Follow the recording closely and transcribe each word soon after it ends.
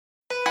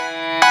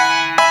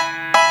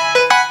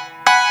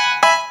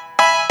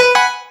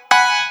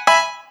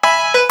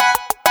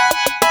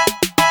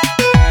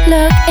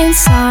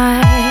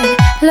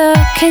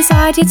Look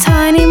inside your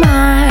tiny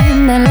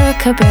mind and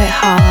look a bit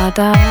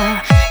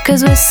harder.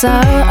 'Cause we're so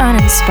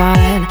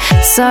uninspired,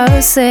 so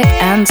sick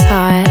and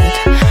tired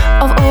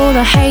of all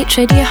the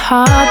hatred you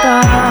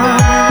harbor.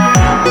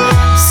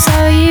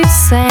 So you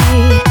say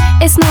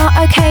it's not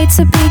okay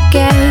to be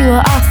gay.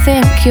 Well, I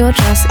think you're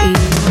just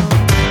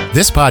evil.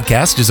 This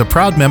podcast is a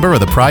proud member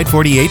of the Pride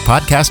 48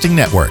 Podcasting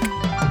Network.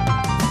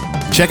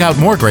 Check out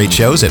more great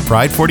shows at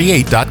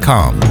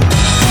pride48.com.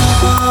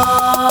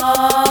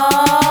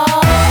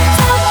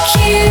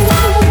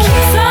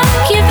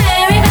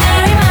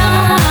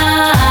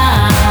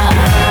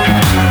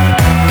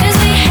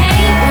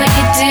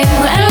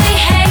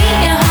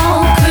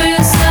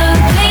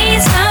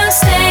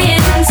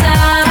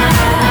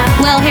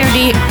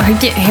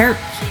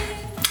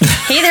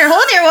 Hey there,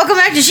 hello there, welcome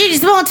back to Shady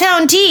Small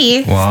Town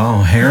Tea.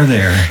 Wow, hair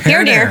there.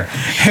 Hair there.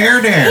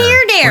 Hair there.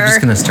 Hair there. We're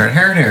just going to start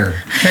hair there.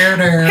 Hair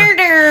there. Hair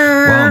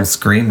there. Wow, I'm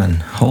screaming.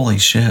 Holy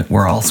shit,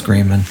 we're all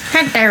screaming.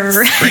 Hair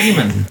there.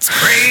 Screaming.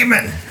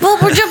 Screaming. Well,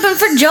 we're jumping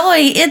for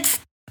joy. It's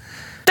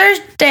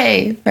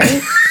Thursday,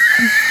 right?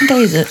 What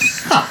day is it?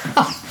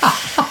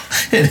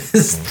 It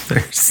is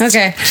Thursday.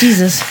 Okay,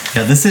 Jesus.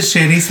 Yeah, this is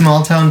Shady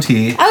Small Town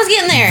Tea. I was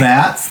getting there.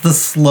 That's the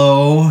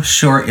slow,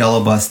 short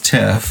yellow bus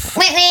Tiff.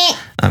 Wee.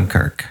 I'm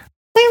Kirk.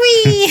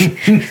 Wee.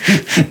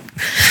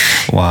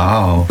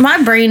 Wow.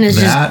 My brain is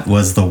That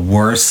was the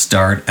worst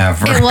start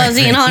ever. It was,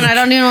 and I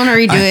don't even want to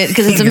redo it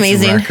because it's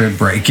amazing. Record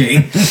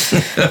breaking.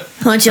 I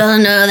want y'all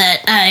to know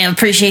that I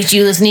appreciate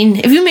you listening.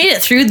 If you made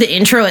it through the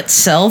intro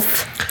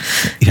itself,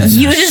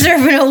 you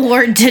deserve an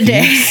award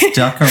today. You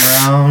stuck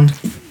around.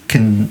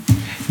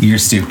 You're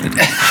stupid.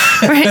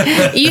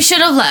 Right? You should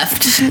have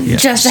left. Yeah,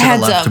 just a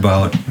heads left up.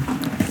 About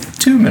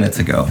 2 minutes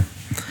ago.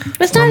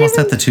 It's We're not almost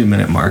even... at the 2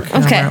 minute mark.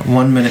 Okay. We're at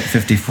 1 minute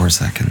 54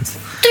 seconds.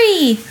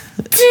 3,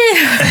 2,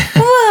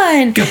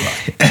 1.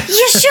 Goodbye.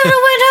 You should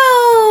have went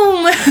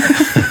home.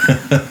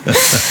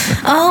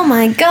 Oh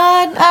my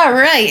God. All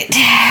right.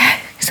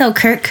 So,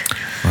 Kirk.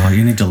 Well,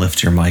 you need to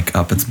lift your mic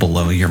up. It's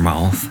below your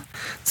mouth.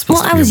 It's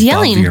supposed to I be was above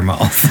yelling. your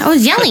mouth. I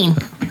was yelling.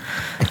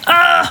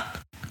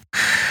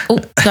 Oh,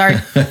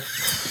 sorry.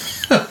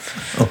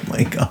 Oh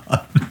my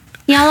God.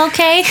 Y'all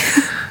okay?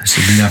 I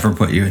should never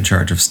put you in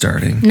charge of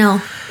starting.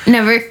 No,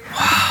 never.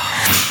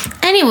 Wow.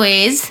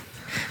 Anyways,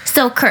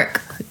 so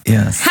Kirk.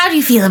 Yes. How do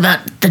you feel about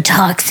the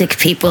toxic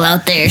people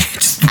out there?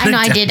 I know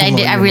I did.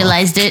 I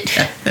realized it.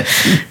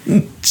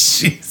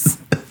 Jesus.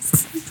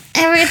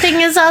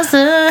 Everything is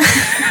awesome.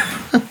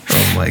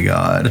 Oh my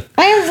God.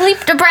 I am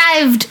sleep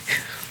deprived.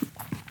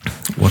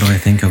 What do I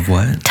think of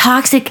what?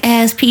 Toxic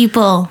ass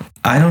people.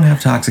 I don't have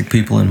toxic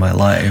people in my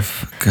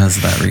life because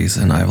of that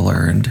reason. I've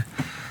learned.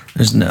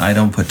 I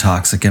don't put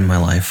toxic in my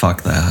life.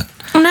 Fuck that.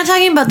 I'm not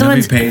talking about the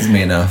Nobody ones. pays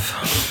me enough.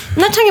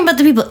 I'm not talking about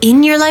the people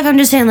in your life. I'm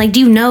just saying, like,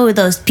 do you know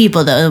those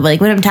people though? Like,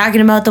 what I'm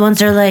talking about, the ones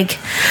that are like,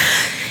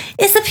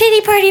 it's a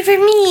pity party for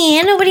me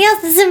and nobody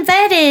else is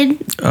invited.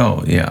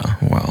 Oh yeah.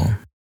 Well,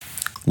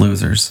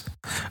 losers.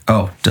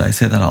 Oh, did I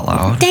say that out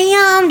loud?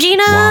 Damn,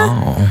 Gina.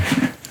 Wow.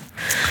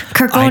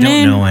 Kirk I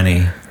don't know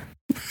any.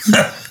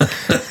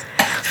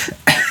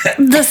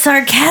 The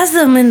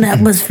sarcasm in that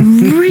was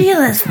real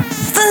as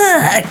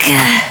fuck.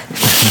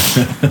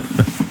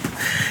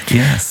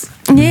 Yes.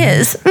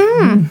 Yes. Why are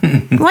you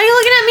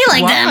looking at me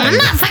like that? I'm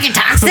not fucking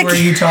toxic. What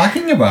are you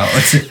talking about?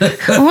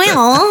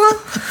 Well,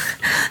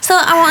 so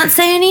I won't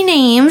say any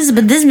names,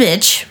 but this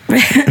bitch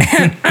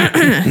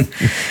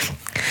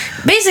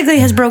basically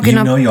has broken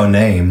up. You know your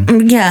name.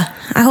 Yeah.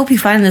 I hope you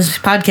find this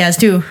podcast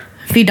too.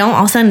 If you don't,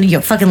 I'll send you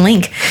a fucking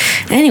link.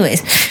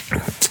 Anyways,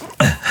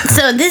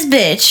 so this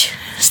bitch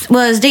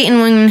was dating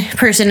one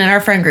person in our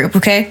friend group,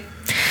 okay?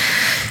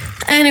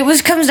 And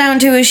it comes down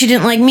to is she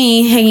didn't like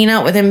me hanging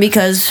out with him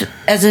because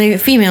as a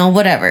female,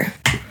 whatever.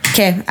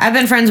 Okay, I've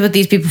been friends with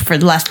these people for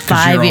the last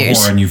 5 you're years.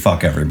 A whore and you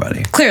fuck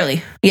everybody.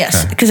 Clearly,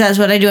 yes, Okay. because that's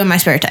what I do in my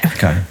spare time.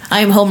 Okay.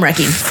 I am home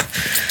wrecking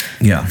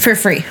Yeah. for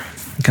free.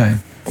 Okay.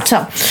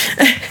 So,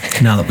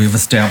 Now that we've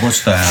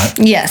established that.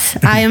 yes,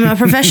 I am a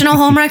professional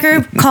home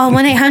wrecker. Call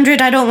 1-800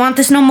 I don't want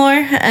this no more,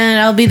 and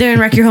I'll be there and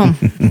wreck your home.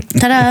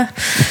 Ta-da.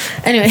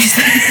 Anyways.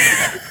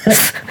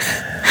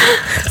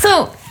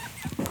 So,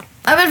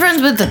 I've been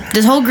friends with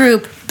this whole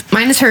group,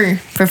 minus her,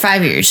 for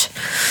 5 years.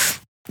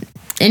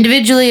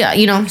 Individually,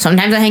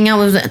 sometimes I hang out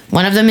with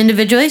one of them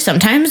individually.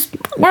 Sometimes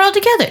we're all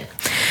together.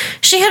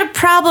 She had a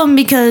problem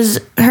because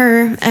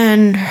her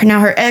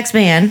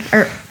ex-man,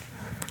 or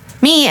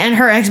me and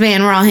her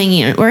ex-man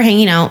were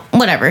hanging out,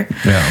 whatever.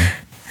 Yeah.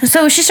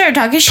 So she started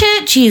talking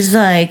shit. She's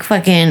like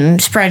fucking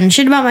spreading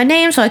shit about my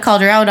name. So I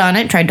called her out on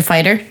it, tried to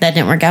fight her. That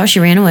didn't work out. She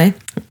ran away.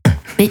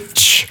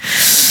 Bitch.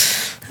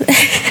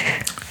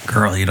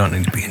 Girl, you don't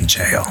need to be in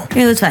jail.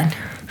 Yeah, that's fine.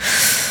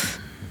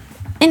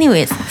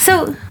 Anyways,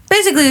 so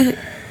basically,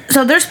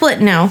 they're split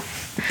now.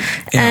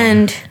 Yeah.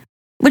 And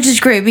which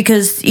is great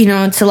because,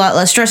 it's a lot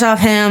less stress off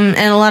him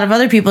and a lot of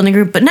other people in the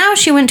group. But now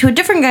she went to a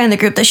different guy in the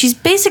group that she's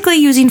basically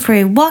using for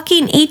a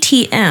walking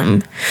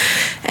ATM.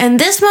 And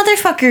this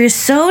motherfucker is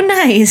so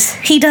nice,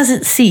 he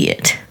doesn't see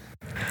it.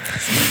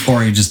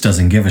 Or he just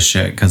doesn't give a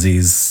shit because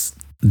he's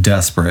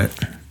desperate.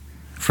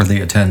 for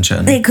the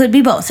attention. It could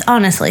be both,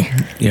 honestly.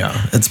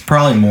 Yeah, it's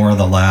probably more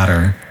the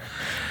latter.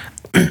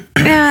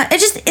 Yeah,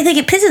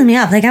 it pisses me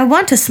off. Like, I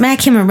want to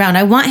smack him around.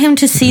 I want him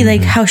to see,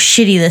 like, how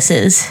shitty this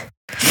is.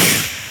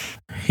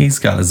 He's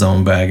got his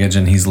own baggage,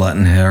 and he's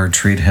letting her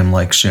treat him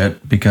like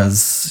shit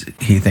because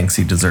he thinks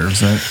he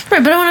deserves it.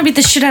 Right, but I want to beat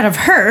the shit out of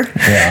her.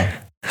 Yeah.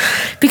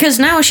 Because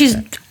now she's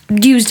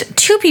used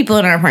 2 people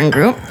in our friend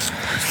group.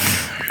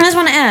 I just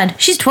want to add,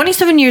 she's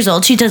 27 years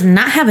old. She does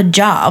not have a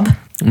job.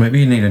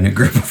 Maybe you need a new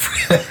group of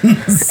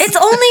friends. It's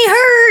only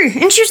her,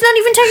 and she's not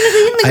even technically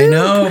in the group. I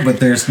know, but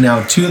there's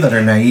now 2 that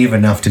are naive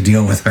enough to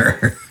deal with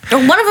her.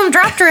 One of them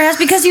dropped her ass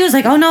because he was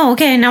like, oh no,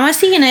 okay, now I'm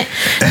seeing it.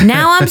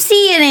 Now I'm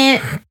seeing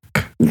it.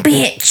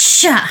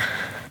 Bitch.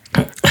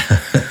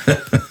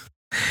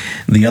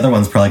 The other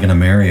one's probably going to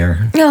marry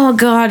her. Oh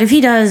God, if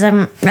he does, I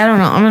don't know.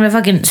 I'm going to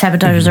fucking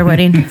sabotage their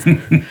wedding.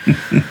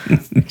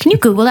 Can you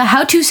Google that?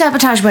 How to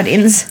sabotage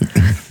weddings?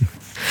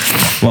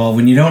 Well,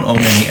 when you don't own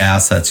any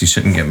assets, you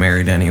shouldn't get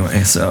married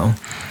anyway, so.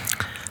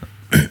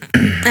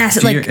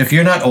 If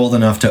you're not old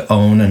enough to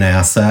own an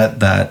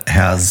asset that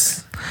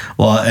has,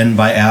 well, and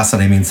by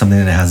asset I mean something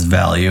that has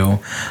value,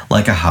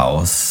 like a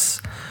house.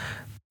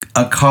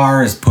 A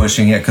car is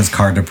pushing it because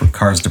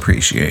cars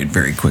depreciate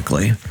very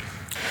quickly.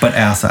 But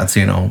assets,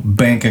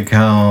 bank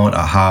account,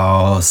 a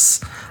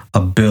house, a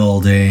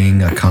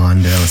building, a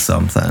condo,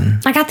 something.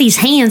 I got these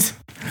hands.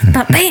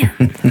 But bam.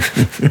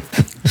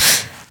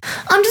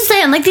 I'm just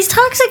saying, like, these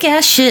toxic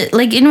ass shit,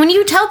 like, and when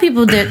you tell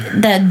people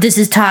that this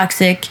is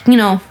toxic,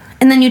 and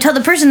then you tell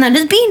the person that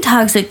is being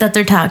toxic that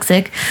they're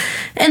toxic,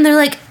 and they're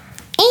like,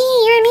 hey,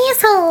 you're an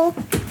asshole.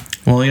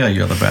 Well, yeah,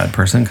 you're the bad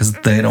person because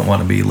they don't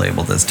want to be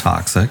labeled as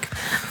toxic.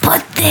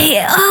 But they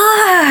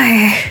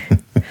are.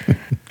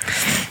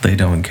 They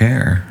don't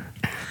care.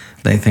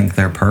 They think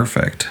they're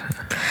perfect.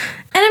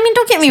 And I mean,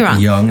 don't get me wrong.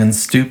 Young and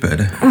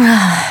stupid.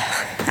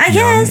 I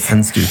guess. Young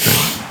and stupid.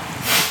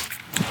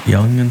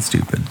 Young and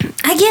stupid.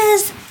 I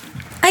guess.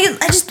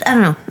 I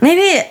don't know.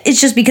 Maybe it's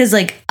just because,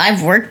 like,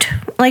 I've worked,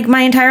 like,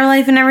 my entire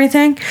life and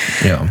everything.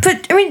 Yeah.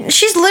 But, I mean,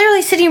 she's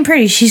literally sitting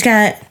pretty. She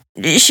got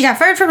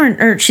fired from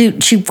her, or she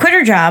quit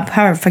her job,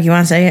 however the fuck you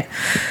want to say it.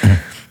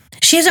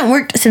 She hasn't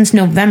worked since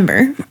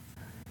November.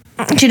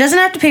 She doesn't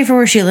have to pay for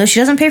where she lives.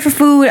 She doesn't pay for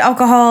food,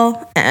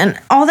 alcohol, and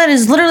all that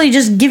is literally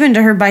just given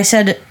to her by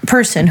said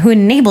person who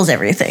enables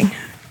everything.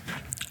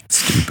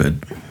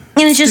 Stupid.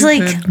 And it's just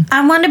like,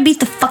 I want to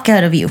beat the fuck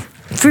out of you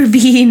for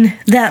being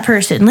that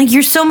person. Like,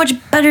 you're so much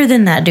better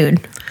than that,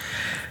 dude.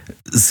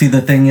 See,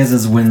 the thing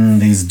is when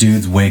these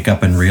dudes wake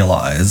up and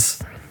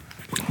realize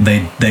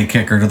they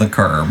kick her to the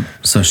curb,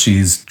 so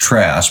she's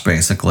trash,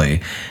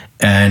 basically.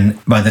 And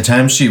by the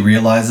time she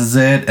realizes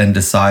it and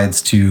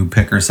decides to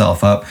pick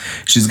herself up,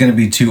 she's going to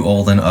be too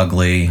old and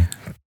ugly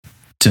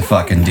to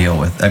fucking deal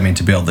with. I mean,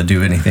 to be able to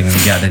do anything and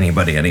get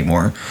anybody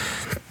anymore.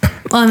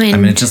 Well, I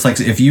mean, it's just like,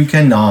 if you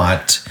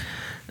cannot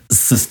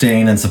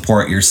sustain and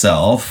support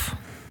yourself,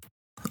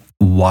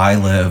 why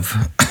live?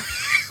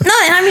 No,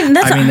 and I mean,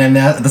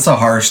 that's a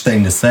harsh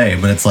thing to say,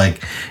 but it's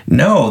like,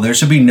 no, there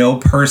should be no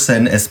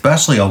person,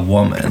 especially a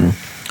woman,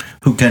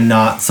 who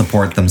cannot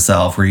support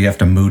themselves, where you have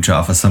to mooch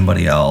off of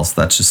somebody else.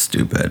 That's just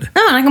stupid.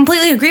 No, and I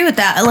completely agree with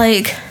that.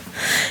 Like,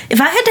 if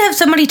I had to have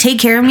somebody take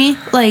care of me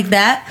like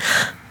that,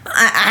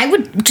 I'd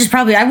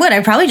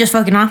probably just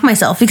fucking off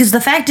myself, because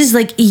the fact is,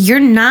 like, you're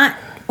not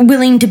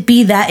willing to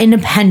be that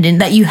independent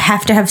that you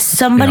have to have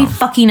somebody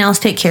fucking else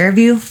take care of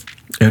you.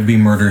 It would be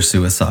murder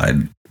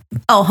suicide.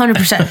 Oh,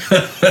 100%.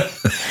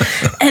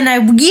 And I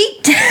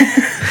yeet.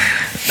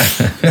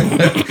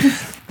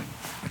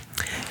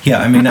 Yeah,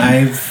 I mean,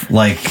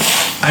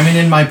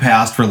 in my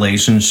past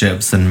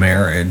relationships and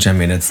marriage, I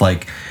mean, it's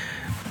like,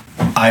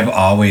 I've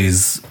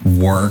always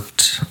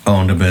worked,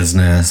 owned a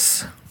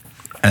business,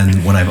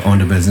 and when I've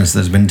owned a business,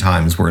 there's been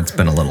times where it's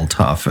been a little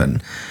tough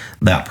and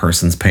that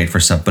person's paid for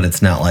stuff, but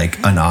it's not like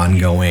an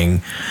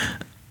ongoing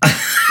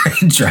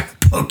try to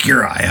poke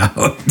your eye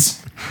out.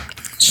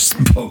 Just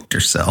poked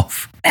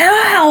herself.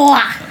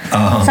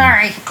 Ow!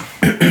 Sorry.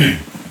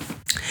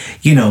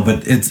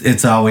 But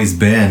it's always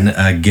been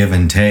a give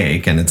and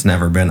take, and it's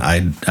never been,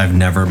 I've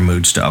never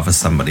mooched off of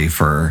somebody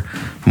for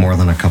more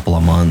than a couple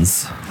of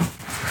months.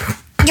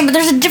 Yeah, but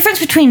there's a difference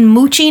between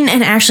mooching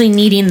and actually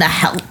needing the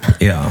help.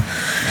 Yeah,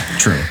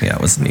 true. Yeah,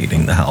 I was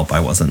needing the help.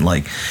 I wasn't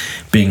like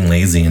being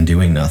lazy and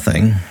doing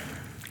nothing.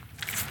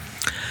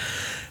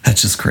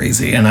 That's just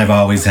crazy. And I've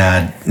always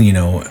had,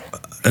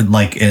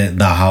 like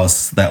the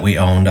house that we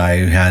owned,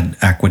 I had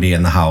equity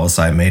in the house.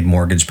 I made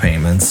mortgage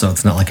payments. So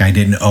it's not like I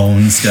didn't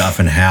own stuff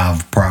and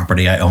have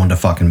property. I owned a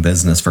fucking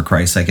business, for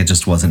Christ's sake. It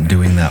just wasn't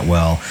doing that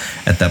well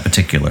at that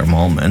particular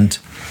moment.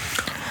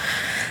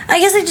 I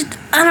guess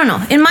I don't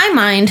know. In my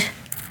mind,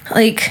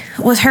 like,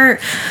 with her,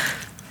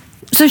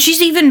 so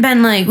she's even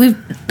been like,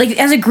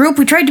 as a group,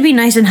 we tried to be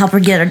nice and help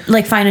her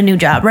find a new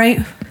job,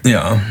 right?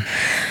 Yeah.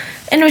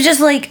 And it was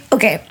just like,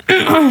 okay,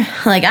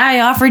 like, I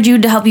offered you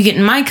to help you get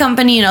in my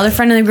company. Another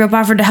friend in the group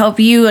offered to help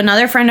you.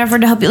 Another friend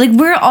offered to help you. Like,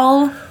 we're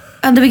all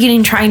at the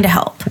beginning trying to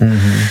help.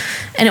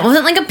 Mm-hmm. And it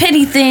wasn't like a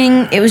pity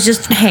thing. It was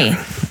just, hey,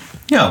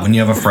 Yeah, when you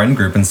have a friend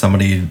group and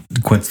somebody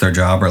quits their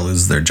job or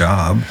loses their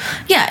job.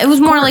 Yeah, it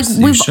was more like course,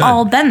 you we've should.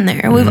 all been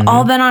there. We've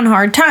all been on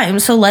hard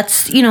times. So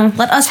let's,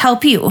 let us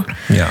help you.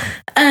 Yeah.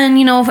 And,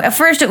 at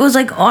first it was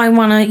like, oh, I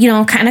want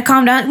to, kind of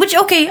calm down, which,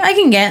 okay, I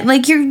can get.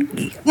 Like,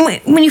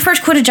 when you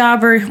first quit a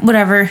job or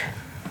whatever,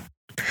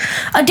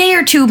 a day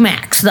or two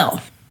max,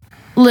 though.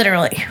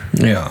 Literally.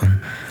 Yeah.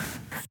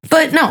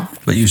 But no.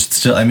 But you should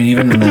still,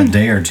 even in that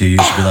day or two, you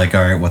should be like,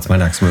 all right, what's my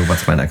next move?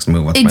 What's my next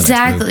move? What's my next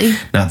Exactly.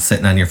 move? Not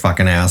sitting on your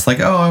fucking ass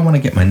like, oh, I want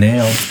to get my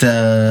nails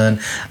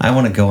done. I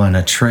want to go on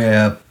a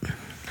trip.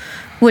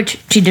 Which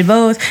she did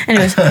both.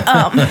 Anyways, but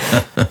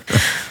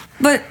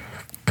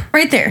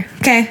right there,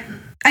 okay.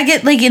 I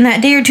get like in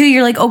that day or two,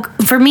 you're like, oh,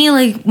 for me,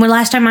 like when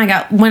I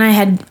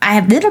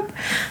had little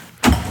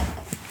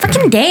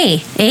fucking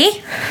day, eh?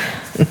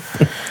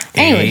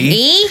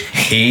 Anyway,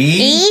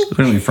 What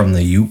are we from,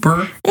 the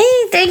Youper?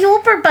 the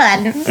Youper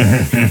bud.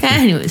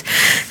 Anyways,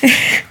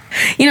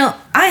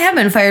 I have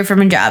been fired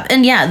from a job,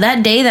 and yeah,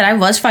 that day that I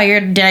was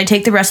fired, did I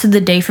take the rest of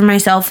the day for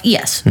myself?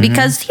 Yes,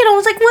 because I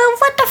was like, well,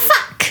 what the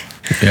fuck?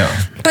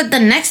 Yeah. But the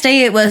next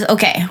day it was,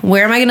 okay,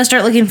 where am I going to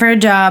start looking for a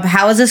job?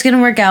 How is this going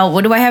to work out?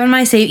 What do I have in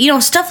my save?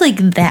 Stuff like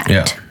that.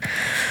 Yeah.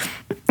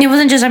 It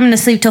wasn't just I'm going to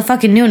sleep till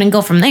fucking noon and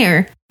go from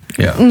there.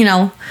 Yeah.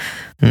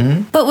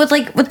 But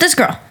with this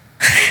girl.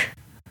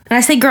 And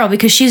I say girl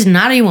because she's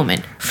not a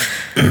woman.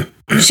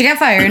 She got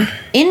fired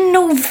in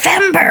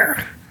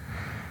November.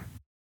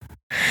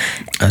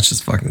 That's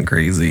just fucking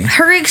crazy.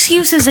 Her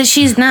excuse is that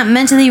she's not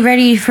mentally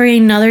ready for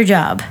another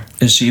job.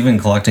 Is she even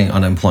collecting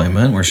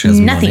unemployment where she has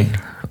Nothing.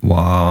 money?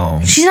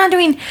 Wow. She's not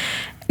doing...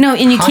 No,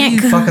 and you How can't...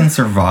 do you fucking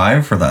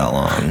survive for that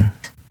long?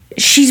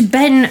 She's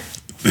been...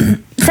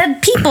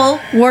 said people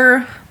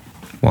were...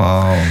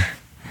 Wow.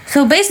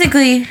 So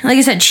basically, like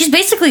I said, she's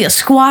basically a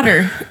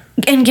squatter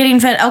and getting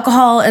fed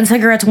alcohol and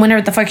cigarettes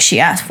whenever the fuck she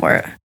asked for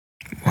it.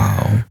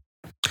 Wow.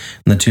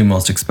 And the two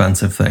most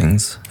expensive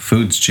things.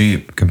 Food's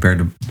cheap compared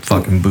to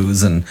fucking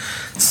booze and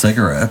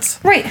cigarettes.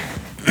 Right.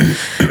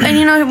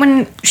 And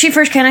when she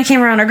first kind of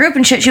came around our group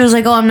and shit, she was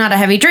like, oh, I'm not a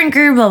heavy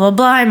drinker, blah, blah,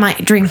 blah. I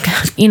might drink,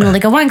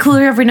 like a wine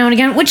cooler every now and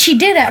again, which she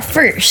did at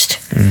first.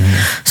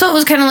 Mm-hmm. So it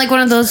was kind of like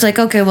one of those, like,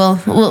 okay,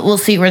 well, we'll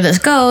see where this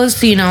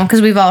goes,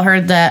 because we've all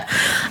heard that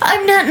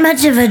I'm not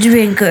much of a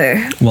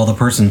drinker. Well, the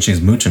person she's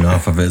mooching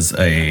off of is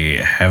a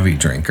heavy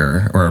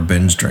drinker or a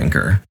binge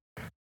drinker.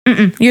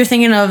 You're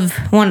thinking of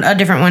a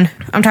different one.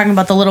 I'm talking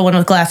about the little one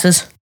with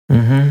glasses.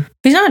 Mm-hmm.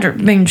 He's not a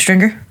binge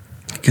drinker.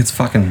 He gets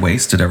fucking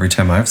wasted every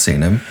time I've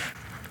seen him.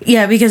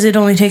 Yeah, because it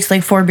only takes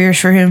like 4 beers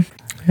for him.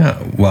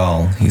 Yeah,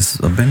 well, he's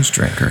a binge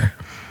drinker.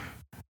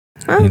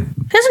 Well, he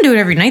doesn't do it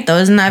every night, though.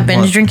 Isn't that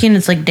binge drinking?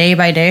 It's like day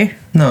by day.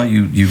 No,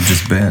 you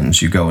just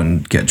binge. You go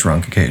and get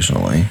drunk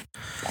occasionally.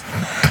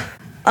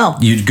 Oh.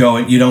 You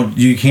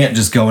can't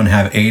just go and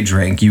have a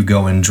drink. You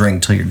go and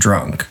drink till you're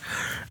drunk.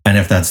 And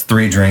if that's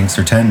 3 drinks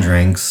or 10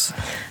 drinks,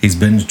 he's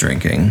binge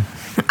drinking.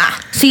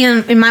 See,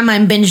 in my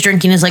mind, binge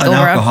drinking is like over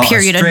a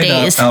period of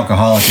days.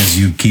 Alcoholic is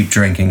you keep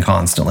drinking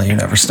constantly. You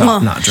never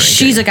stop not drinking.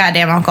 She's a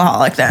goddamn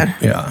alcoholic then.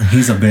 Yeah,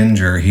 he's a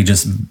binger.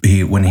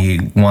 He when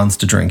he wants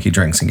to drink, he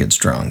drinks and gets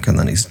drunk, and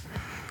then he's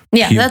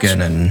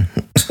puking and.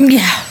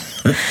 Yeah.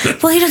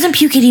 Well, he doesn't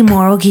puke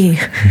anymore, okay?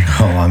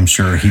 Oh, I'm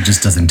sure he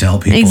just doesn't tell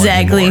people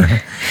exactly.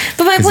 anymore.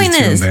 But my point he's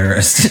too is,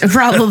 embarrassed.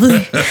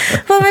 Probably.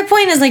 But my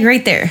point is like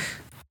right there.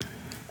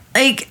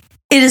 Like,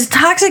 it is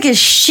toxic as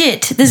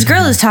shit. This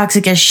girl is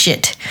toxic as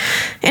shit.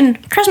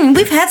 And trust me,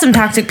 we've had some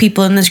toxic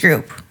people in this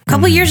group. A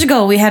couple years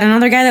ago, we had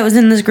another guy that was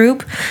in this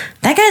group.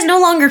 That guy's no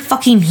longer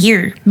fucking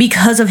here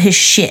because of his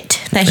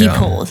shit that he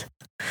pulled.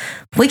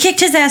 We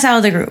kicked his ass out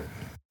of the group.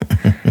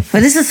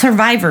 But this is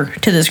Survivor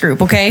to this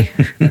group, okay?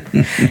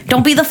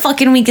 Don't be the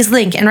fucking weakest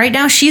link. And right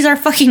now, she's our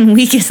fucking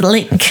weakest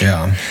link.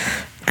 Yeah.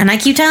 And I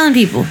keep telling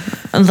people,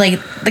 like,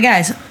 the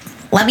guys,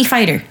 let me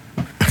fight her.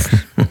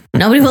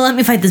 Nobody will let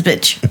me fight this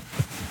bitch.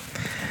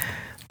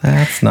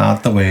 That's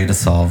not the way to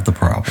solve the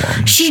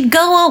problem. She'd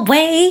go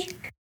away.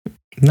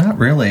 Not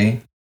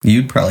really.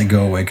 You'd probably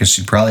go away because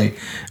she'd probably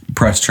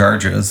press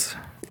charges.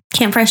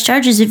 Can't press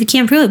charges if you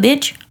can't prove it,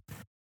 bitch.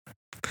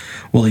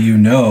 Well,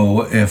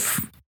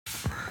 if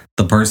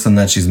the person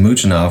that she's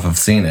mooching off have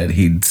seen it,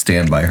 he'd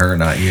stand by her,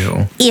 not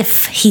you.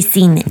 If he's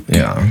seen it.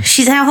 Yeah.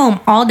 She's at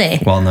home all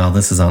day. Well, now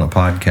this is on a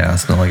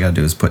podcast, and all you gotta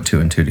do is put 2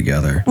 and 2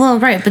 together. Well,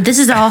 right, but this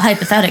is all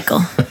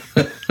hypothetical.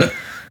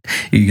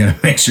 You gotta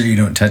make sure you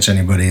don't touch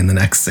anybody in the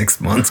next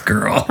 6 months,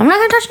 girl. I'm not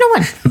gonna touch no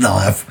one. They'll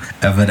have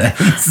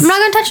evidence. I'm not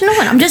gonna touch no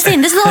one. I'm just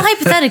saying, this is all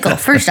hypothetical,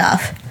 first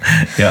off.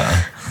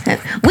 Yeah.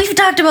 We've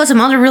talked about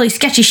some other really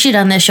sketchy shit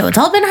on this show. It's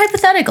all been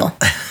hypothetical.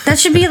 That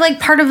should be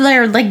like part of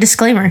their like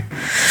disclaimer.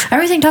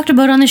 Everything talked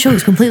about on the show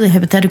is completely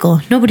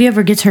hypothetical. Nobody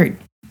ever gets hurt.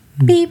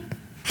 Beep.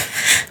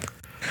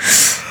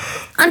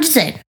 I'm just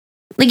saying.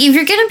 Like, if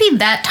you're gonna be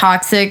that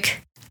toxic...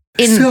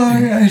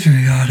 Sorry, I drew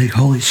yawning.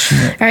 Holy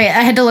shit. All right,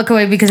 I had to look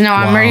away because now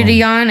I'm ready to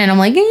yawn and I'm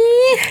like,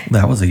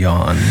 That was a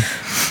yawn.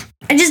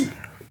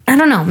 I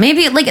don't know.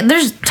 Maybe, like,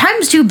 there's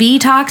times to be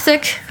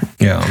toxic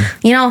Yeah.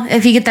 You know,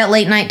 if you get that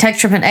late night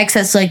text from an ex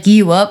that's like,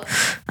 you up,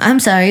 I'm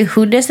sorry,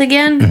 who this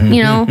again?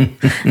 You know,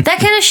 that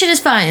kind of shit is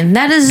fine.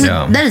 That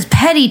is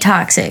petty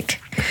toxic.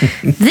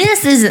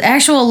 This is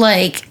actual,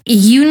 like,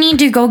 you need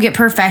to go get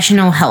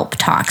professional help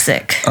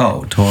toxic.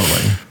 Oh,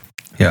 totally.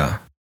 Yeah.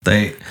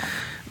 They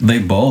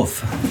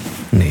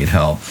both need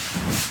help.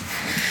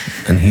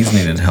 And he's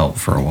needed help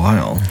for a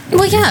while.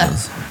 Well, yeah.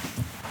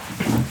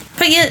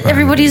 But yet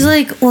everybody's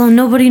like, well,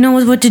 nobody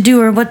knows what to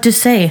do or what to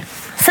say.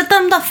 Sit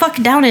them the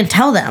fuck down and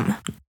tell them.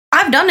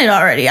 I've done it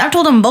already. I've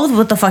told them both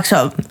what the fuck's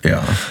up.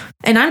 Yeah.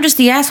 And I'm just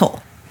the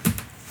asshole.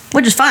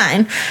 Which is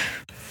fine.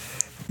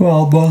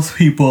 Well, most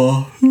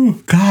people...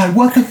 Oh, God,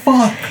 what the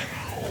fuck?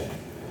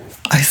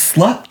 I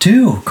slept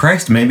too.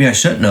 Christ, maybe I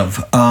shouldn't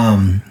have.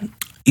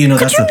 You know,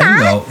 that's the thing,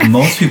 though.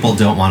 Most people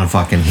don't want to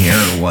fucking hear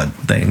what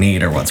they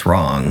need or what's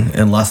wrong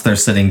unless they're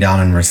sitting down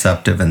and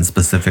receptive and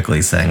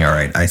specifically saying, all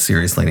right, I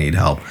seriously need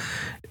help.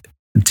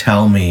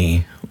 Tell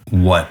me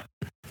what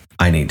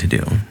I need to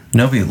do.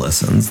 Nobody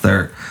listens.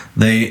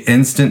 They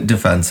instant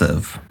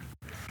defensive.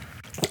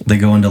 They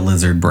go into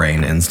lizard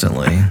brain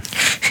instantly.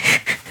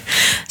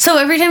 So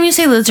every time you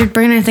say lizard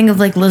brain, I think of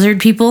like lizard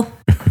people,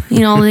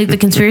 you know, like the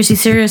conspiracy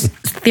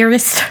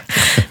theorist.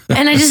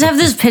 And I just have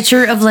this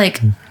picture of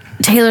like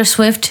Taylor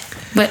Swift,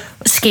 but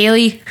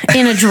scaly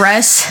in a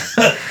dress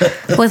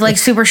with like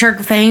super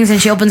sharp fangs,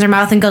 and she opens her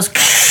mouth and goes.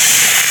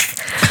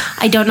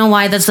 I don't know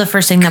why that's the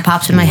first thing that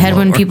pops in my head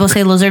when people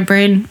say lizard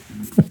brain.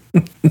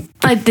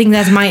 I think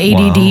that's my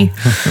ADD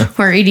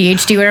or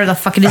ADHD, whatever the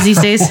fuck it is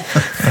these days.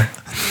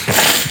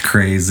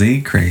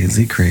 Crazy.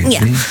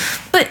 Yeah,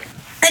 but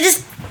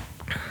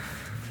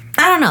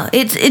I don't know.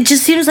 It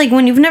just seems like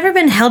when you've never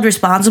been held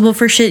responsible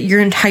for shit your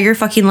entire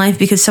fucking life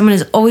because someone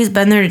has always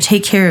been there to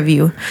take care of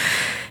you.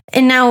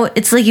 And now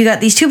it's like you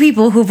got these two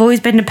people who've always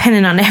been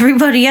dependent on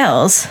everybody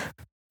else.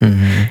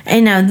 Mm-hmm.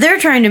 And now they're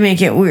trying to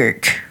make it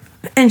work.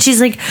 And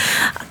she's like,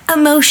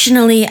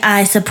 emotionally,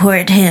 I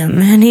support him.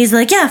 And he's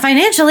like, yeah,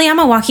 financially, I'm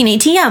a walking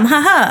ATM.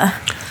 Haha.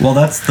 Well,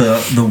 that's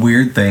the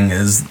weird thing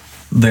is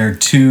they're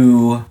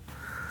two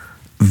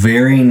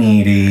very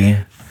needy,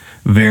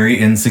 very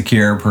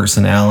insecure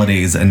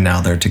personalities, and now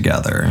they're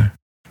together,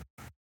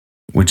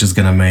 which is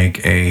going to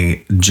make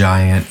a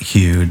giant,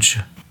 huge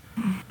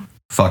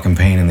fucking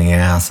pain in the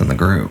ass in the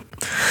group.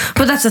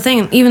 But that's the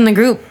thing. Even the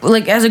group,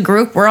 like as a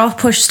group, we're all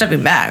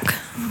stepping back.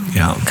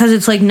 Yeah. Because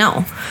it's like,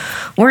 no,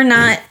 we're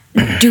not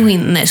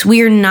doing this.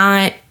 We are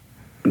not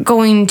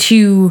going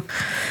to,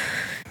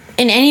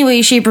 in any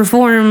way, shape, or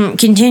form,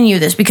 continue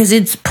this because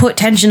it's put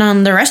tension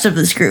on the rest of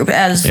this group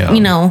as, you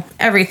know,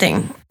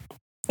 everything.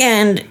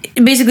 And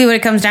basically what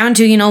it comes down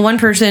to, you know, one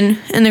person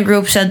in the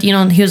group said, you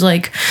know, he was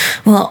like,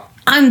 well,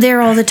 I'm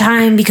there all the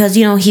time because,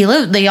 you know,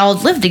 they all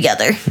live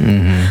together.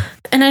 Mm-hmm.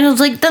 And I was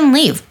like, then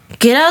leave.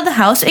 Get out of the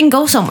house and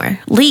go somewhere.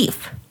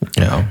 Leave.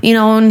 Yeah. You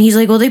know, and he's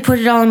like, well, they put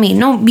it on me.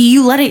 No,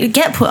 you let it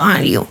get put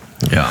on you.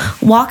 Yeah.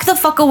 Walk the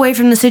fuck away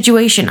from the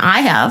situation. I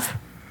have.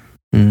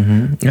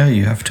 Mm-hmm. Yeah,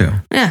 you have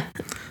to. Yeah.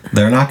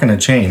 They're not going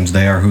to change.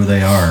 They are who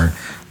they are.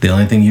 The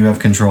only thing you have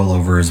control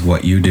over is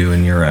what you do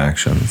in your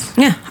actions.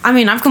 Yeah. I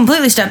mean, I've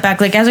completely stepped back.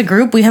 Like, as a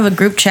group, we have a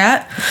group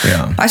chat.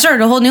 Yeah. I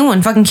started a whole new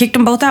one. Fucking kicked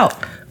them both out.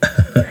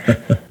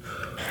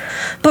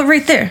 But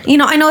right there, you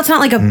know, I know it's not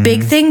like a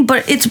big thing,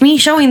 but it's me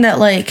showing that,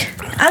 like,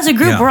 as a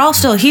group, we're all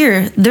still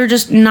here. They're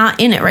just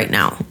not in it right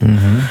now.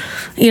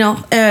 Mm-hmm. You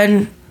know,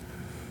 and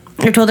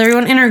I told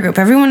everyone in our group,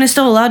 everyone is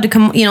still allowed to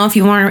come, you know, if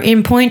you want to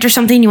in point or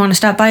something, you want to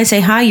stop by,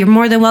 say hi, you're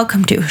more than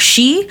welcome to.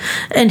 She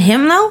and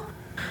him, though,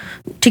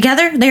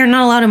 together, they are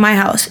not allowed in my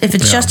house. If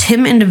it's just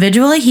him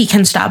individually, he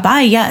can stop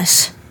by,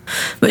 yes.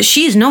 But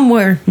she's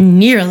nowhere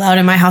near allowed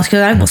in my house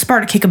because I will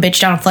Sparta kick a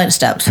bitch down a flight of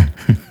steps.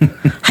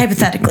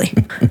 Hypothetically.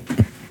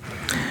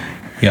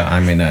 Yeah,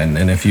 I mean,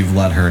 and if you've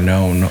let her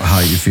know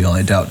how you feel,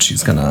 I doubt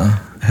she's going to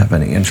have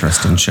any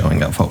interest in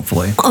showing up,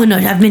 hopefully. Oh, no,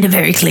 I've made it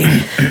very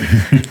clear.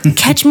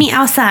 Catch me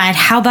outside.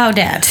 How about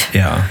that?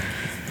 Yeah.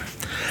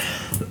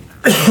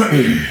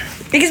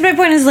 Because my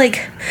point is,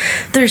 like,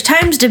 there's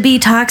times to be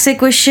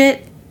toxic with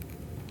shit.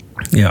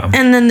 Yeah.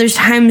 And then there's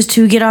times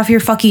to get off your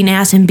fucking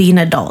ass and be an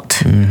adult.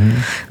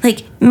 Mm-hmm.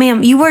 Like,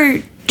 ma'am, you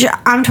were...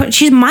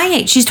 she's my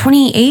age. She's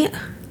 28.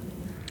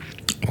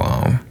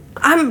 Wow.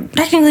 I'm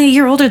technically a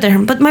year older than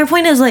her, but my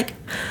point is, like,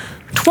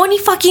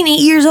 28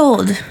 years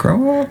old.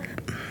 Grow up.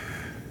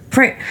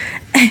 Right.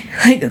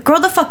 Like, grow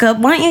the fuck up.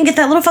 Why don't you get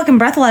that little fucking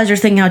breathalyzer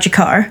thing out your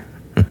car?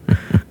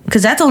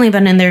 Because that's only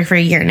been in there for a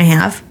year and a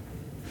half.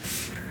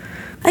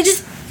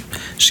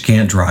 She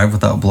can't drive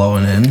without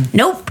blowing in?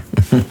 Nope.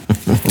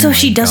 So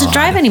she doesn't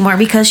drive anymore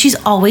because she's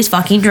always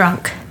fucking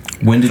drunk.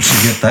 When did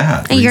she get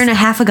that? A year and a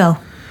half ago.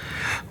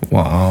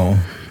 Wow.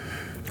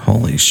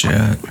 Holy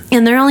shit.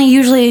 And they're only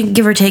usually,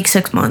 give or take,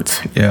 6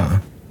 months. Yeah.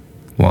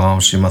 Wow,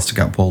 she must have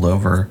got pulled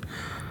over.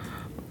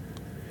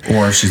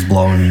 Or she's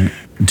blown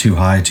too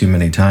high too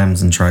many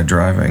times and tried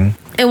driving.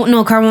 No,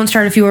 a car won't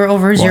start if you were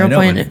over 0.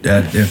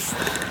 If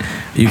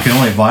you can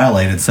only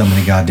violate it so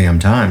many goddamn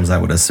times, I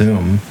would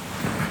assume.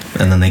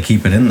 And then they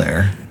keep it in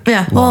there.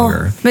 Yeah, longer.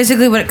 well,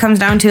 basically what it comes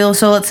down to,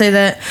 so let's say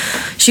that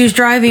she was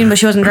driving, but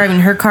she wasn't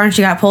driving her car and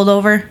she got pulled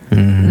over.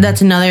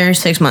 That's another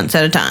 6 months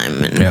at a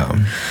time. And Yeah.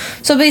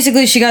 so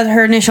basically she got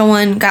her initial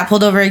one, got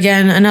pulled over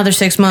again, another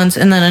 6 months,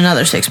 and then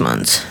another 6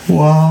 months.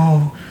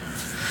 Wow.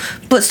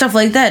 But stuff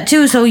like that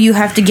too, so you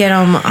have to get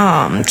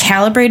them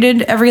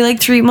calibrated every like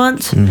 3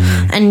 months,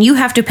 and you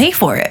have to pay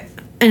for it.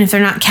 And if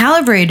they're not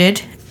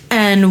calibrated,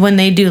 and when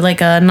they do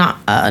like a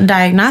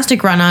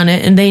diagnostic run on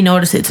it and they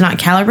notice it's not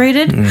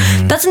calibrated,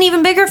 that's an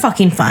even bigger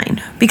fucking fine.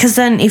 Because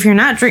then if you're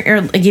not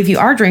if you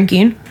are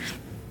drinking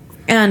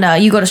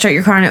and you go to start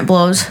your car and it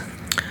blows.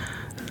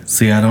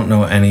 See, I don't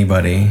know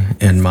anybody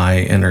in my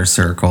inner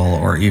circle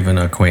or even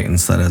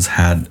acquaintance that has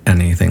had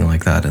anything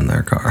like that in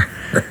their car.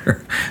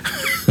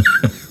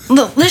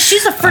 Look,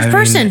 she's the first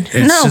person.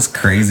 It's just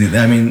crazy.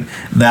 I mean,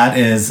 that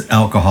is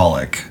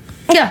alcoholic.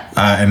 Yeah.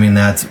 I mean,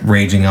 that's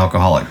raging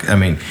alcoholic. I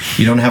mean,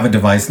 you don't have a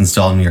device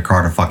installed in your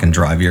car to fucking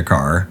drive your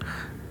car.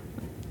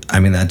 I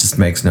mean, that just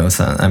makes no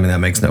sense. I mean, that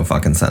makes no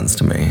fucking sense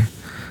to me.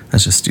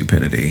 That's just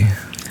stupidity.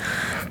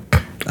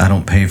 I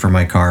don't pay for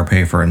my car,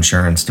 pay for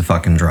insurance to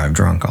fucking drive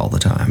drunk all the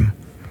time.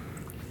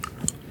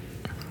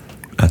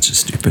 That's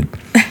just stupid.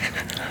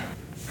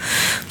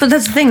 But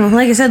that's the thing.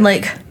 Like I said,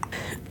 like,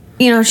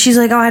 you know, she's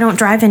like, oh, I don't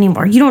drive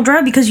anymore. You don't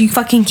drive because you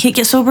fucking can't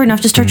get sober enough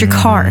to start your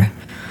car.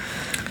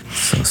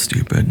 So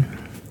stupid.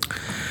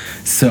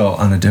 So,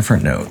 on a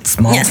different note,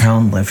 small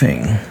town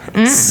living,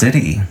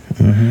 city.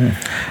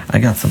 I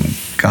got some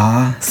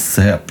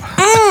gossip.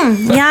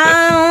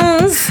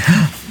 Yes.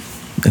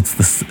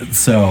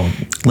 So,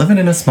 living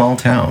in a small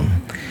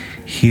town.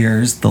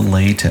 Here's the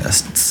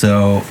latest.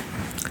 So,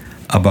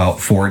 about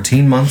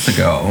 14 months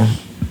ago,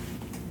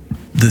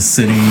 the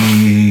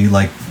city,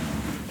 like,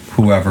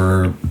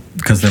 whoever,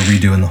 because they're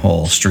redoing the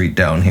whole street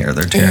down here,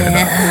 they're tearing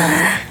it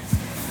up.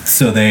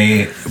 So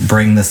they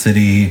bring the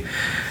city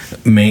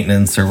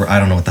maintenance, or I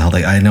don't know what the hell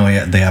I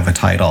know they have a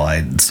title.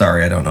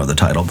 Sorry, I don't know the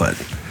title, but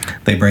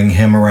they bring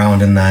him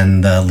around, and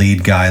then the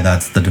lead guy,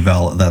 that's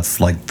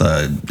like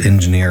the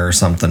engineer or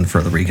something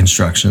for the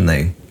reconstruction.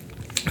 They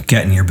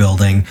get in your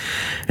building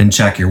and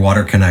check your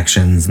water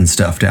connections and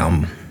stuff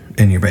down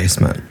in your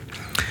basement.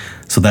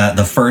 So that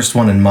the first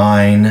one in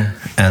mine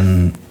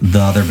and the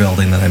other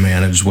building that I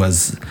managed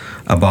was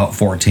about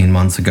 14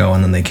 months ago,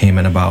 and then they came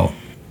in about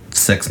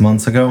 6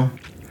 months ago.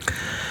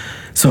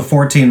 So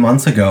 14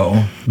 months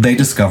ago, they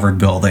discovered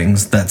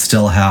buildings that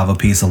still have a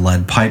piece of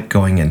lead pipe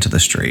going into the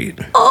street.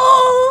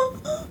 Oh.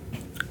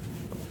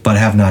 But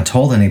have not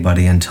told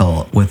anybody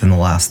until within the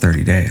last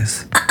 30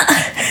 days.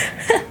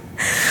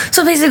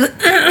 So basically,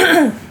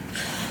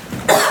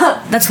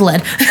 that's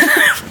lead.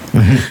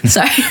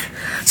 Sorry.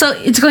 So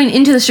it's going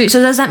into the street.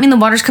 So does that mean the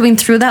water's coming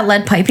through that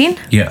lead piping?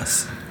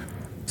 Yes.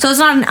 So it's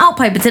not an out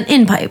pipe, it's an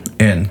in pipe.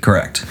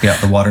 Correct. Yeah,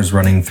 the water's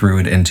running through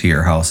it into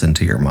your house,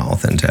 into your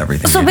mouth, into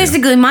everything. So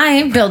basically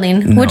my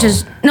building, which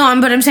is,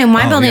 but I'm saying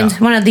my building's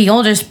one of the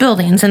oldest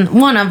buildings, and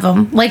one of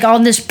them, like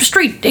on this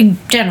street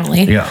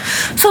generally. Yeah.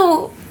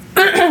 So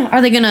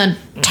are they going to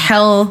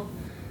tell?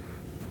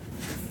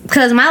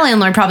 Because my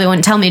landlord probably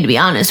wouldn't tell me, to be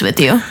honest with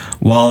you.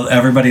 Well,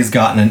 everybody's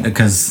gotten it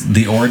because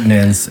the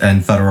ordinance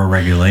and federal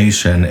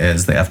regulation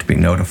is they have to be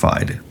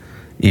notified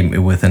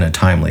within a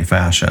timely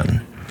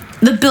fashion.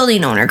 The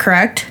building owner,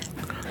 correct?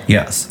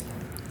 Yes.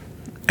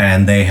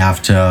 And they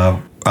have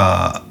to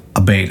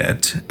abate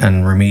it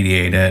and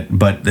remediate it,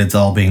 but it's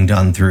all being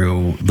done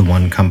through the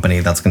one company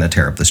that's going to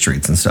tear up the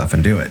streets and stuff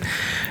and do it.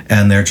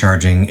 And they're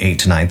charging $8,000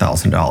 to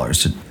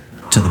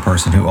 $9,000 to the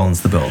person who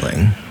owns the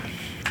building.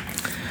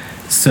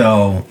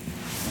 So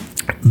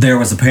there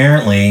was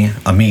apparently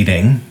a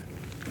meeting,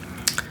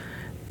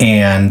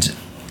 and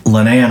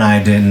Linnea and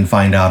I didn't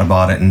find out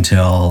about it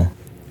until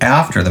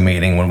after the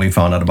meeting, when we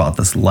found out about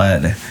this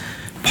lead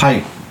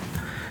pipe.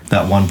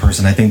 That one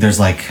person, I think there's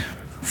like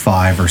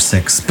 5 or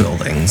 6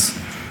 buildings,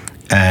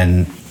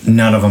 and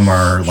none of them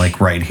are like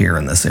right here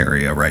in this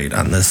area, right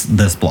on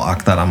this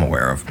block that I'm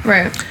aware of.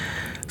 Right.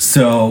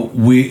 So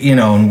we,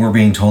 and we're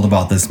being told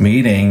about this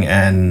meeting,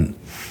 and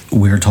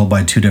we were told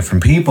by 2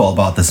 different people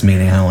about this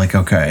meeting, and I'm like,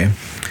 okay.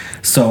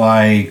 So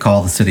I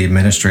call the city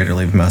administrator,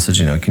 leave a message,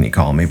 can you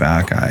call me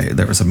back?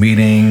 There was a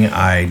meeting,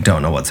 I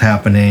don't know what's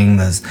happening,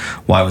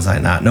 why was I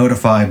not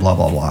notified, blah,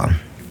 blah, blah.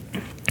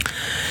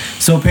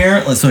 So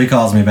he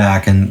calls me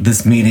back, and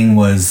this meeting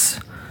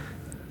was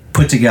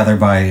put together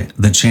by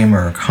the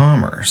Chamber of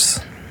Commerce,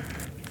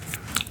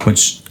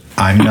 which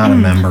I'm not a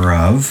member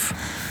of,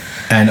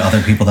 and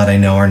other people that I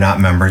know are not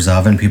members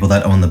of, and people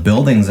that own the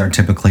buildings are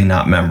typically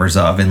not members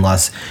of,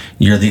 unless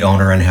you're the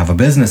owner and have a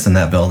business in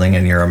that building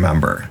and you're a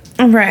member.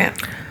 Right.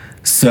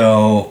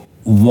 So,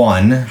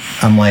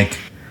 I'm like,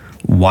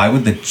 why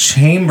would the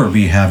chamber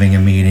be having a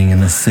meeting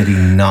and the city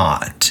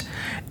not?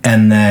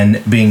 And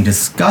then being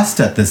discussed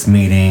at this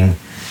meeting,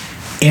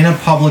 in a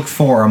public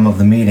forum of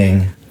the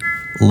meeting,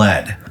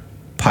 lead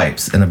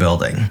pipes in a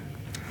building.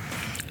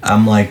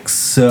 I'm like,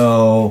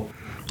 so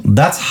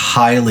that's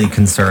highly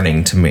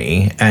concerning to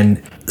me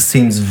and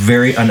seems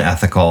very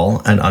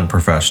unethical and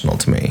unprofessional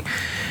to me.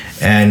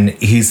 And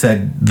he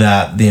said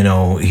that, you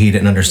know, he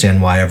didn't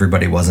understand why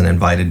everybody wasn't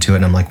invited to it.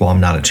 And I'm like, well, I'm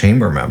not a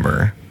chamber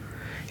member.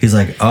 He's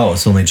like, oh,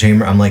 it's only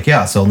chamber. I'm like,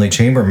 yeah, so only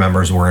chamber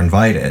members were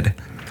invited,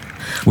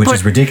 which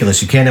is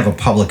ridiculous. You can't have a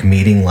public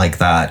meeting like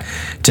that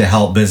to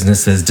help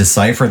businesses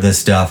decipher this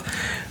stuff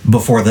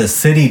before the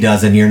city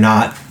does, and you're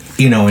not,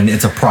 you know, and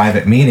it's a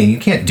private meeting. You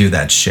can't do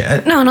that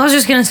shit. No, and I was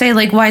just going to say,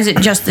 like, why is it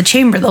just the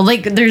chamber, though?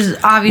 Like,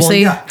 there's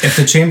obviously... Well, yeah, if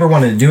the chamber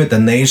wanted to do it,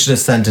 then they should have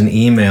sent an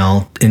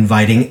email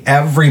inviting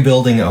every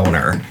building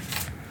owner,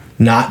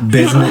 not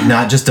business,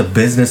 not just a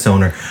business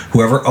owner.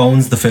 Whoever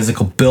owns the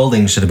physical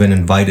building should have been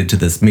invited to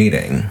this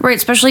meeting. Right,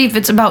 especially if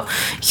it's about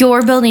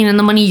your building and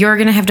the money you're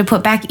going to have to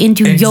put back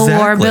into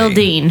your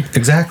building.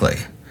 Exactly.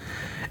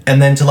 And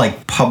then to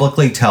like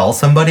publicly tell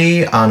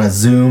somebody on a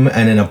Zoom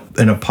and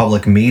in a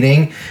public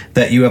meeting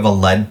that you have a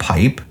lead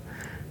pipe.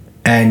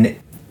 And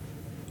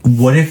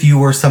what if you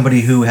were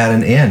somebody who had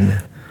an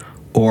inn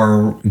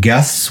or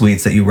guest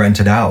suites that you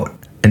rented out,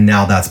 and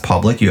now that's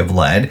public, you have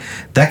lead?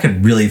 That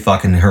could really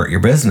fucking hurt your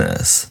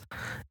business.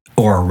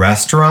 Or a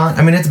restaurant.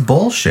 I mean, it's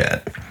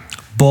bullshit.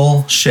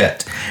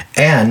 Bullshit.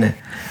 And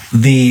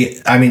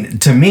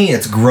to me,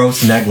 it's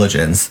gross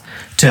negligence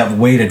to have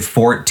waited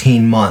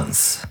 14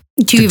 months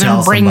to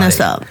even bring this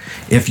up.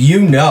 If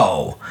you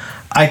know,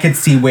 I could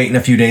see waiting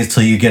a few days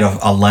till you get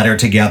a letter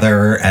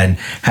together and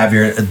have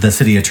the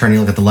city attorney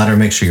look at the letter,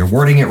 make sure you're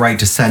wording it right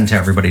to send to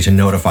everybody to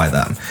notify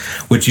them.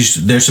 Which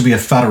there should be a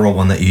federal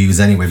one that you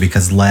use anyway,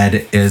 because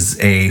lead is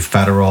a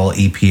federal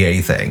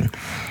EPA thing.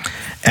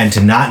 And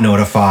to not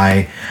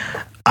notify,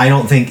 I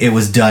don't think it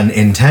was done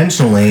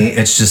intentionally.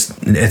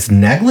 It's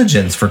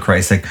negligence, for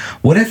Christ's sake.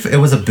 What if it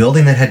was a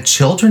building that had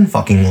children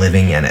fucking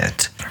living in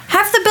it?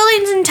 Half the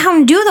buildings in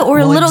town do that,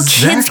 or little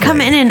kids come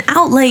in and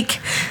out, like...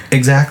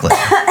 Exactly.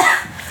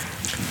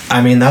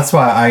 I mean, that's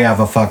why I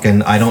have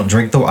I don't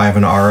drink I have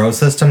an RO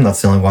system.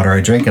 That's the only water I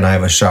drink, and I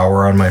have a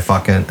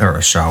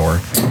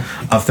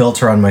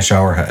filter on my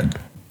shower head.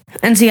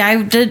 And see,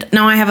 I've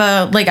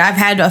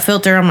had a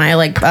filter on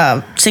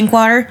my sink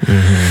water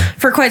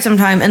for quite some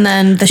time, and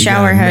then the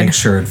shower head. Make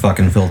sure it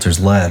fucking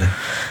filters lead.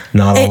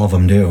 Not all of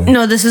them do.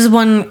 No, this is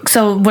one.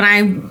 So when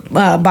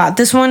I bought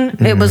this one,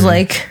 it was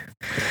like,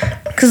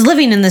 because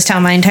living in this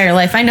town my entire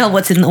life, I know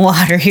what's in the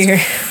water here.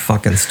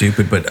 Fucking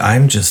stupid, but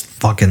I'm just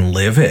fucking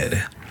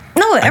livid.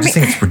 No, I just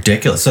think it's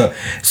ridiculous.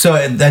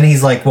 So then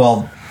he's like,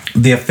 well,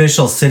 the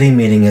official city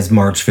meeting is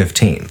March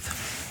 15th.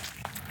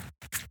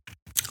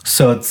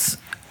 So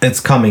it's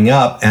coming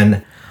up,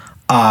 and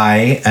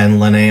I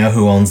and Linnea,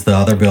 who owns the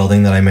other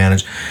building that I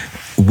manage,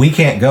 we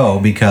can't go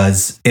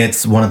because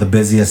it's one of the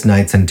busiest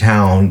nights in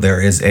town.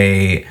 There is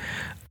a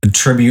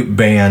tribute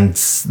band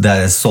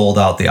that is sold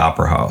out the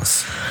Opera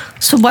House.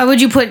 So why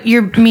would you put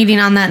your meeting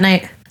on that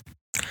night?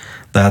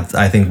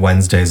 I think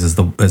Wednesdays is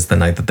the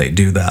night that they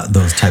do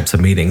those types of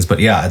meetings. But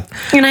yeah,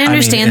 and I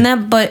understand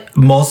that, but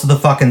most of the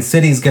fucking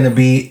city's going to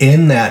be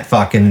in that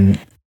fucking.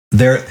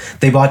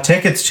 They bought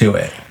tickets to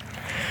it.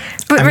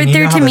 But right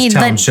there, to me,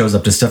 town shows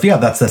up to stuff. Yeah,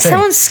 that's the thing.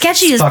 Sounds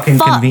sketchy as fucking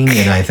fuck.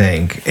 Convenient. I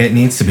think it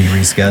needs to be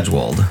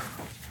rescheduled.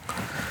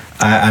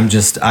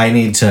 I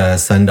need to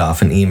send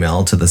off an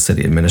email to the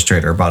city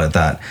administrator about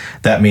it.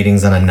 That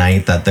meeting's on a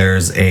night that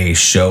there's a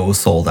show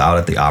sold out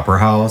at the Opera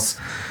House.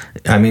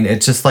 I mean,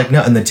 it's just like,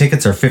 no, and the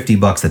tickets are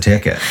 $50 a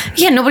ticket.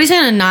 Yeah, nobody's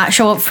gonna not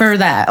show up for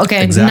that.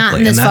 Okay, exactly. Not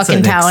in this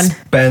fucking town.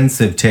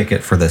 Expensive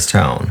ticket for this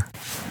town.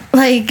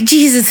 Like,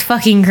 Jesus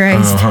fucking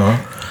Christ.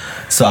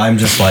 So I'm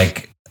just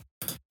like,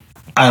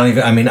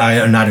 I'm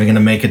not even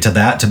gonna make it to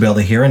that to be able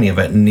to hear any of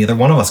it, and neither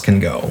one of us can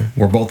go.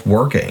 We're both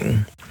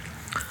working.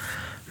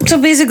 So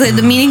basically,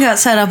 the meeting got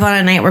set up on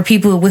a night where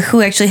people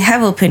who actually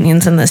have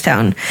opinions in this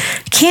town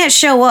can't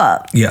show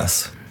up.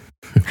 Yes.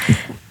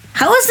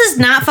 How is this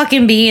not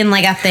fucking being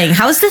like a thing?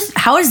 How is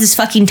this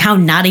fucking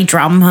town not a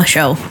drama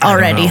show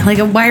already? Like,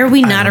 why are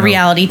we not a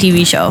reality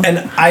TV show? And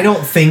I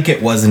don't think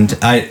it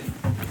wasn't. I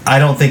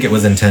don't think it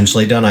was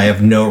intentionally done. I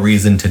have no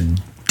reason to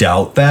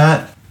doubt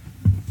that,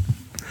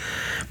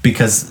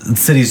 because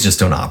cities just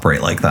don't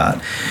operate like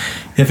that.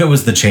 If it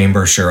was the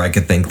chamber, sure, I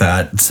could think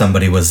that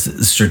somebody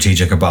was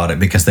strategic about it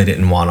because they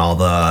didn't want all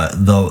the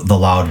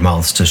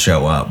loudmouths to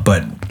show up.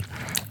 But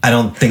I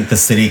don't think the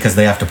city, because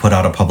they have to put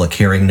out a public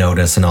hearing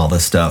notice and all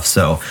this stuff.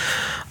 So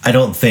I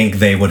don't think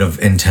they would have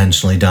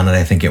intentionally done it.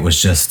 I think it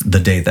was just the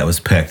date that was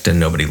picked and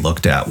nobody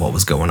looked at what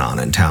was going on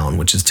in town,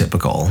 which is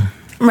typical.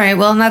 Right.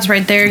 Well, and that's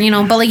right there,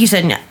 But like you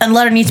said, a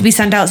letter needs to be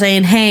sent out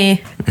saying,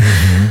 hey,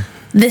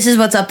 this is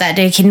what's up that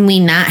day. Can we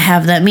not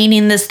have that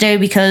meeting this day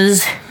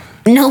because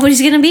nobody's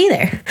going to be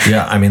there?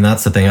 Yeah, I mean,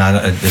 that's the thing.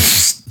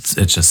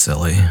 It's just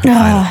silly.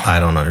 I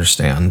don't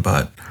understand,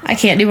 but I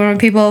can't do more with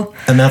people.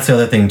 And that's the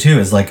other thing too,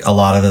 is like a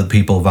lot of the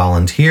people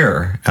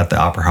volunteer at the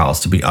Opera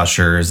House to be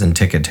ushers and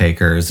ticket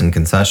takers and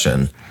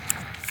concession.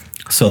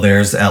 So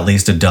there's at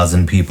least a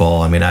dozen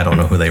people. I mean, I don't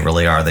know who they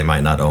really are. They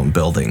might not own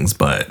buildings,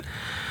 but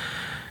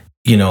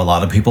a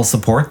lot of people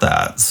support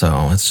that.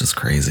 So it's just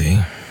crazy.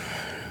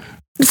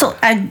 So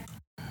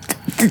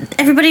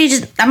everybody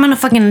I'm gonna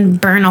fucking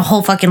burn a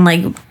whole fucking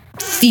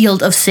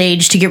field of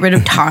sage to get rid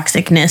of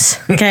toxicness.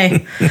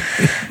 Okay.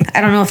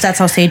 I don't know if that's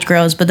how sage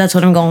grows, but that's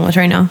what I'm going with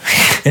right now.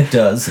 It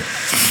does.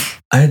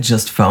 I had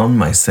just found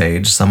my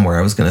sage somewhere.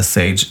 I was going to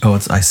sage. Oh,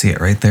 I see it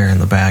right there in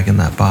the bag in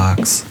that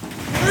box.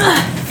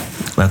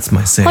 That's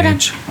my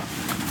sage.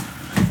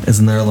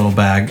 Isn't there a little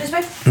bag? This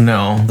bag?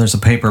 No, there's a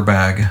paper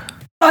bag.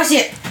 Oh, I see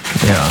it.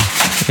 Yeah,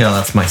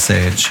 that's my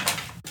sage.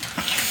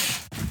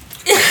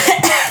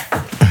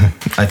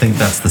 I think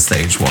that's the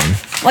sage one.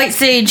 White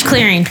sage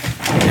clearing.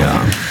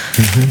 Yeah.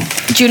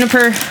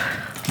 Juniper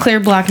clear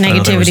block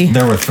negativity.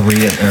 There were 3 in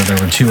there. There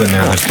were 2 in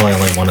there. There's probably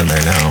only 1 in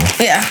there now.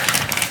 Yeah.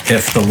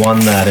 If the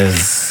one that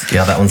is,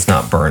 that one's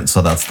not burnt,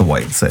 so that's the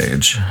white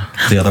sage.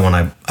 The other one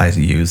I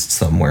used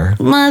somewhere.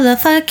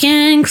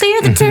 Motherfucking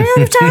clear the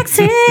tube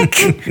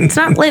toxic. It's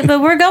not lit, but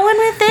we're going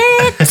with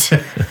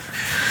it.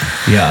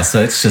 Yeah,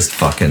 so it's just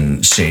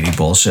fucking shady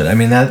bullshit. I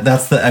mean,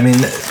 hence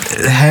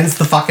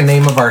the fucking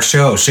name of our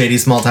show, Shady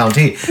Small Town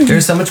Tea.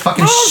 There's so much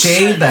fucking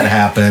shade that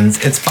happens.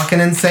 It's fucking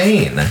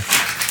insane.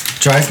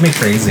 Drives me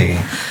crazy.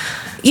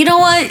 You know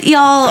what?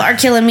 Y'all are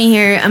killing me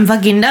here. I'm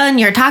fucking done.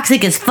 You're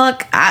toxic as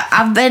fuck.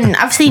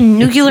 I've seen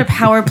nuclear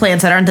power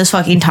plants that aren't this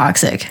fucking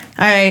toxic.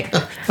 All right.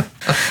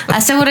 I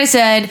said what I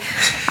said.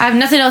 I have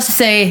nothing else to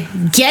say.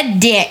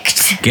 Get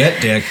dicked.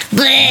 Get dicked.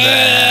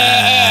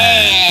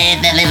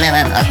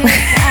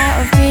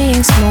 Out of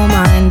being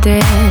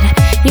small-minded,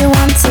 you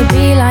want to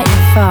be like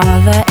your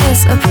father.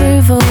 It's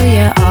approval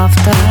you're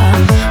after.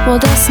 Well,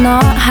 that's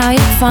not how you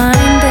find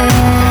it.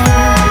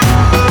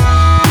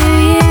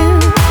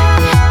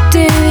 Do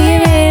you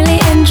really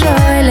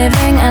enjoy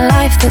living a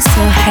life that's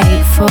so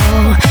hateful?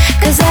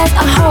 'Cause there's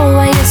a hole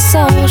where your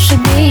soul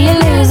should be.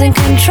 You're losing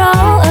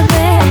control of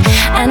it,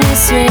 and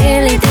it's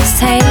really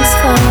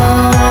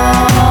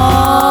distasteful.